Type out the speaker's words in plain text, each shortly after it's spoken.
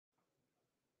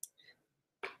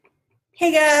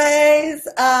Hey guys,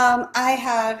 I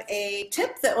have a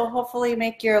tip that will hopefully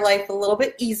make your life a little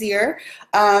bit easier.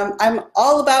 I'm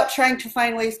all about trying to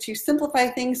find ways to simplify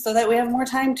things so that we have more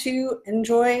time to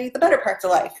enjoy the better parts of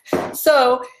life.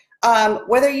 So,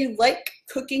 whether you like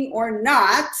cooking or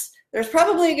not, there's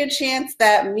probably a good chance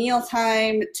that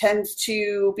mealtime tends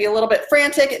to be a little bit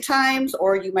frantic at times,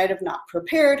 or you might have not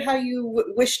prepared how you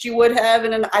wished you would have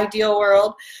in an ideal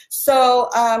world. So,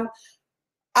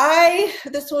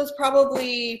 this was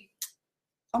probably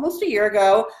almost a year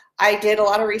ago. I did a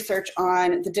lot of research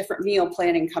on the different meal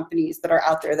planning companies that are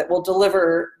out there that will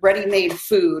deliver ready-made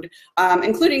food,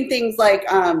 including things like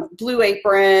Blue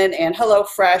Apron and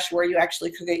HelloFresh, where you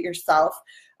actually cook it yourself.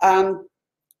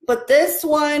 But this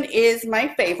one is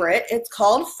my favorite. It's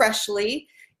called Freshly.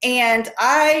 And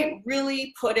I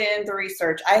really put in the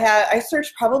research. I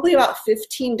searched probably about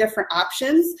 15 different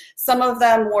options. Some of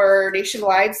them were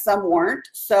nationwide, some weren't.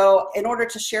 So in order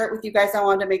to share it with you guys, I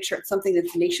wanted to make sure it's something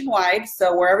that's nationwide.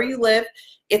 So wherever you live,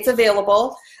 it's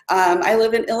available. I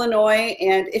live in Illinois,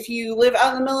 and if you live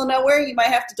out in the middle of nowhere, you might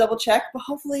have to double check, but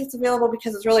hopefully it's available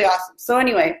because it's really awesome. So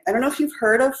anyway, I don't know if you've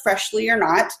heard of Freshly or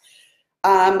not.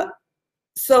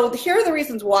 So here are the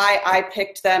reasons why I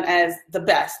picked them as the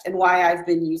best and why I've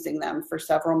been using them for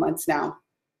several months now.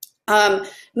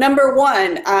 Number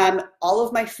one, all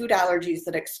of my food allergies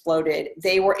that exploded,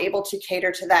 they were able to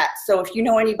cater to that. So if you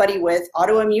know anybody with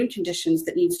autoimmune conditions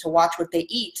that needs to watch what they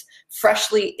eat,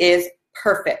 Freshly is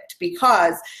perfect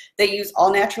because they use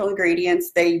all natural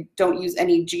ingredients. They don't use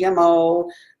any GMO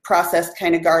processed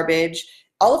kind of garbage.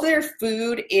 All of their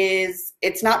food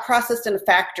it's not processed in a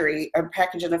factory or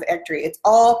packaged in a factory. It's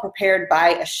all prepared by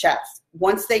a chef.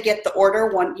 Once they get the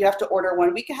order, you have to order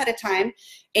 1 week ahead of time.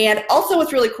 And also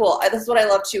what's really cool, this is what I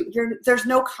love too, there's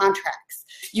no contracts.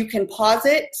 You can pause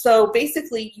it. So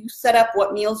basically you set up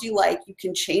what meals you like. You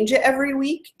can change it every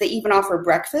week. They even offer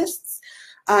breakfasts.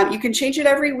 You can change it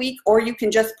every week, or you can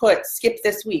just put skip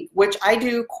this week, which I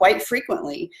do quite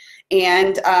frequently.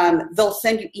 And they'll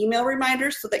send you email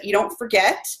reminders so that you don't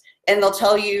forget. And they'll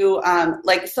tell you,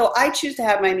 so I choose to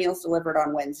have my meals delivered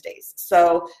on Wednesdays.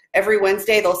 So every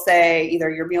Wednesday they'll say either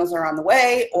your meals are on the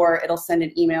way, or it'll send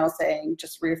an email saying,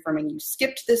 just reaffirming you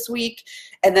skipped this week.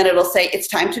 And then it'll say it's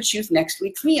time to choose next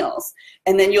week's meals.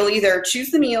 And then you'll either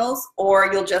choose the meals or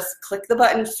you'll just click the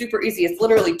button. Super easy. It's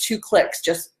literally 2 clicks.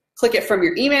 Just click it from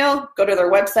your email, go to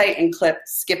their website and click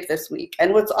skip this week.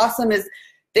 And what's awesome is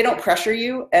they don't pressure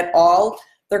you at all.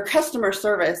 Their customer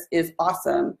service is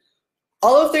awesome.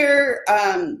 All of their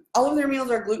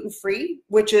meals are gluten-free,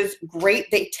 which is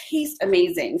great. They taste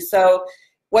amazing. So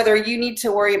whether you need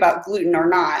to worry about gluten or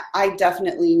not, I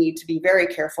definitely need to be very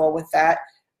careful with that.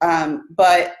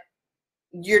 But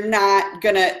you're not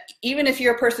gonna, even if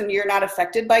you're a person, you're not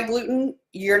affected by gluten,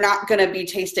 you're not gonna be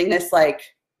tasting this like,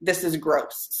 this is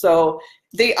gross. So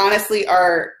they honestly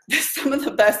are some of the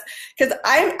best, because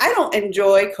I don't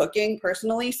enjoy cooking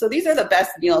personally. So these are the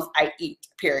best meals I eat,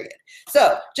 period.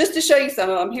 So just to show you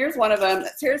some of them, here's one of them.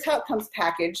 Here's how it comes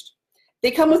packaged. They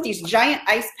come with these giant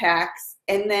ice packs,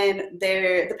 and then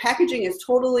the packaging is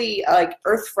totally like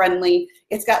earth friendly.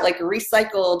 It's got like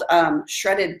recycled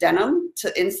shredded denim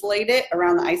to insulate it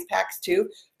around the ice packs too.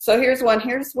 So here's one.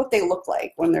 Here's what they look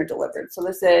like when they're delivered. So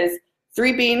this is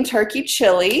 3-bean turkey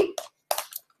chili.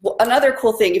 Well, another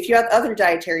cool thing, if you have other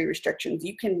dietary restrictions,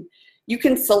 you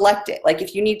can select it. Like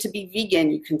if you need to be vegan,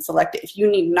 you can select it. If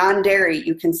you need non-dairy,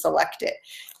 you can select it.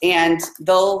 And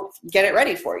they'll get it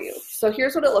ready for you. So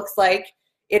here's what it looks like.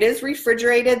 It is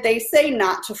refrigerated. They say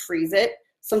not to freeze it.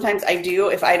 Sometimes I do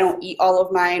if I don't eat all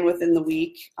of mine within the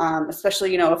week,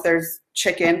 especially, if there's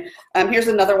chicken. Here's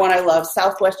another one I love,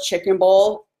 Southwest chicken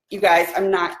bowl. You guys, I'm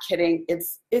not kidding.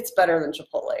 It's better than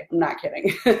Chipotle. I'm not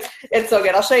kidding. It's so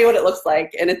good. I'll show you what it looks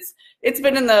like. And it's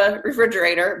been in the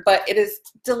refrigerator, but it is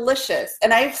delicious.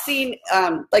 And I've seen,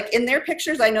 like in their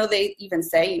pictures, I know they even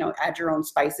say, add your own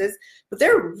spices, but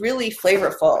they're really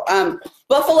flavorful.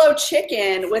 Buffalo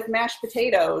chicken with mashed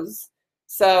potatoes.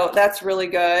 So that's really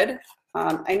good.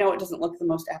 I know it doesn't look the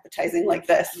most appetizing like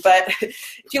this, but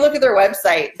if you look at their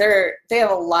website, they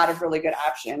have a lot of really good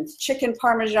options. Chicken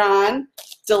Parmesan,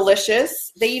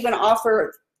 delicious. They even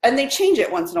offer, and they change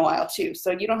it once in a while too,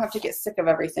 so you don't have to get sick of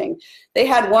everything. They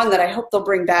had one that I hope they'll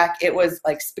bring back. It was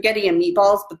like spaghetti and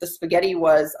meatballs, but the spaghetti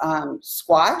was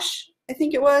squash, I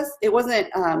think it was. It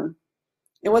wasn't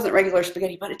regular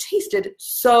spaghetti, but it tasted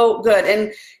so good.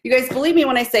 And you guys, believe me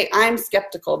when I say I'm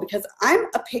skeptical, because I'm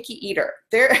a picky eater.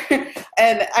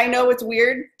 And I know it's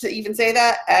weird to even say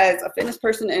that as a fitness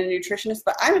person and a nutritionist,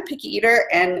 but I'm a picky eater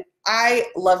and I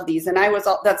love these. And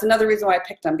that's another reason why I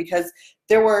picked them, because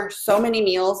there were so many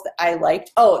meals that I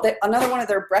liked. Oh, another one of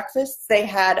their breakfasts, they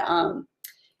had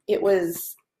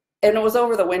and it was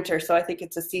over the winter, so I think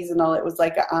it's a seasonal. It was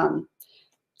like a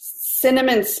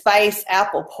cinnamon spice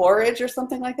apple porridge or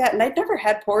something like that. And I'd never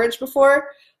had porridge before.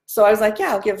 So I was like,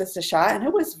 yeah, I'll give this a shot. And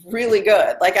it was really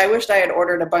good. Like, I wished I had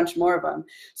ordered a bunch more of them.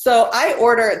 So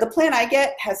the plan I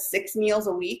get has 6 meals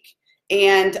a week.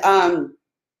 And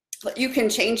you can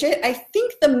change it. I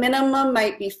think the minimum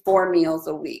might be 4 meals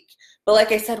a week. But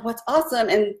like I said, what's awesome,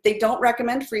 and they don't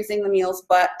recommend freezing the meals,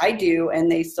 but I do,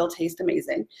 and they still taste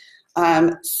amazing.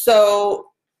 So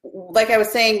like I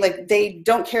was saying, like, they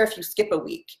don't care if you skip a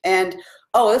week. And,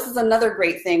 this is another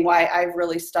great thing why I've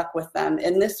really stuck with them.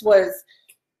 And this was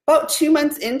about 2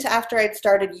 months into after I'd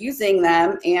started using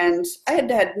them, and I had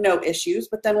had no issues.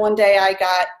 But then one day I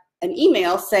got an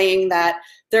email saying that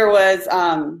there was,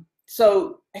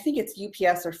 so I think it's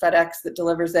UPS or FedEx that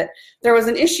delivers it. There was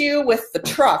an issue with the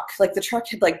truck. Like, the truck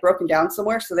had like broken down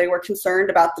somewhere, so they were concerned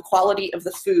about the quality of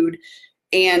the food.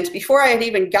 And before I had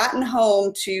even gotten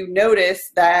home to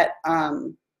notice that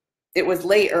it was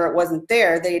late or it wasn't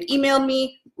there, they had emailed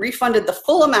me, refunded the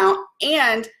full amount,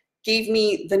 and gave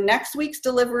me the next week's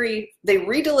delivery. They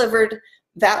redelivered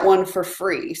that one for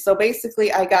free. So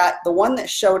basically, I got the one that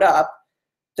showed up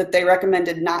that they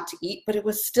recommended not to eat, but it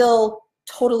was still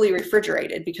totally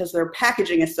refrigerated because their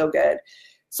packaging is so good.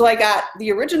 So I got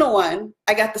the original one,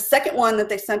 I got the second one that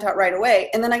they sent out right away,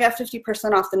 and then I got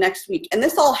 50% off the next week. And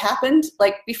this all happened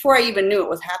like before I even knew it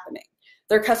was happening.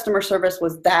 Their customer service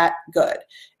was that good.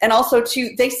 And also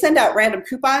too, they send out random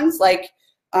coupons, like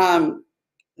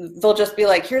they'll just be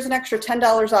like, here's an extra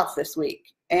 $10 off this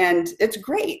week. And it's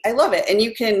great. I love it. And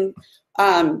you can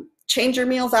change your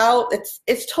meals out.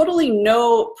 It's totally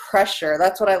no pressure.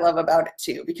 That's what I love about it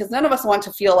too, because none of us want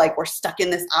to feel like we're stuck in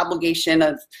this obligation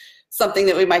of something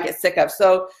that we might get sick of.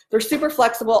 So they're super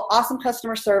flexible, awesome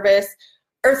customer service,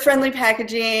 earth-friendly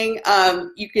packaging.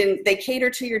 They cater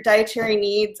to your dietary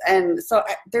needs. And so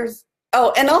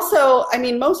and also, I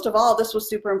mean, most of all, this was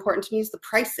super important to me, is the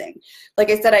pricing. Like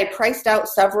I said, I priced out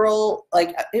several,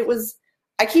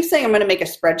 I keep saying I'm going to make a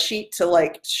spreadsheet to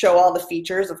like show all the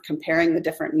features of comparing the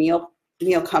different meal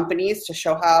companies to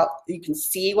show how you can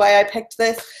see why I picked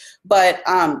this. But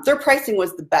their pricing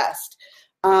was the best.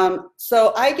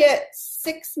 So I get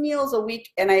 6 meals a week,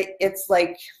 and it's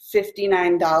like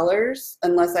 $59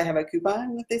 unless I have a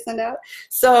coupon that they send out.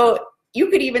 So you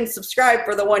could even subscribe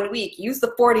for the 1 week, use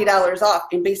the $40 off,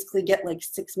 and basically get like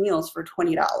 6 meals for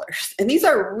 $20. And these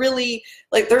are really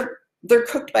like, they're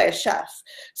cooked by a chef.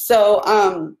 So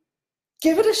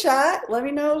give it a shot. Let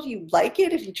me know if you like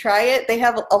it, if you try it. They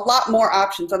have a lot more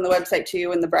options on the website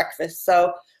too in the breakfast.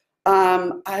 So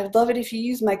I'd love it if you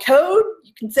use my code.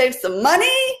 You can save some money.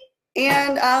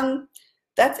 And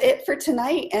that's it for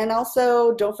tonight. And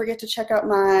also, don't forget to check out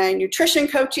my nutrition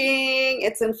coaching.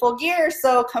 It's in full gear,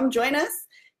 so come join us.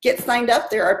 Get signed up.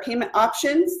 There are payment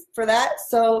options for that.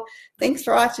 So thanks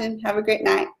for watching. Have a great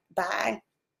night. Bye.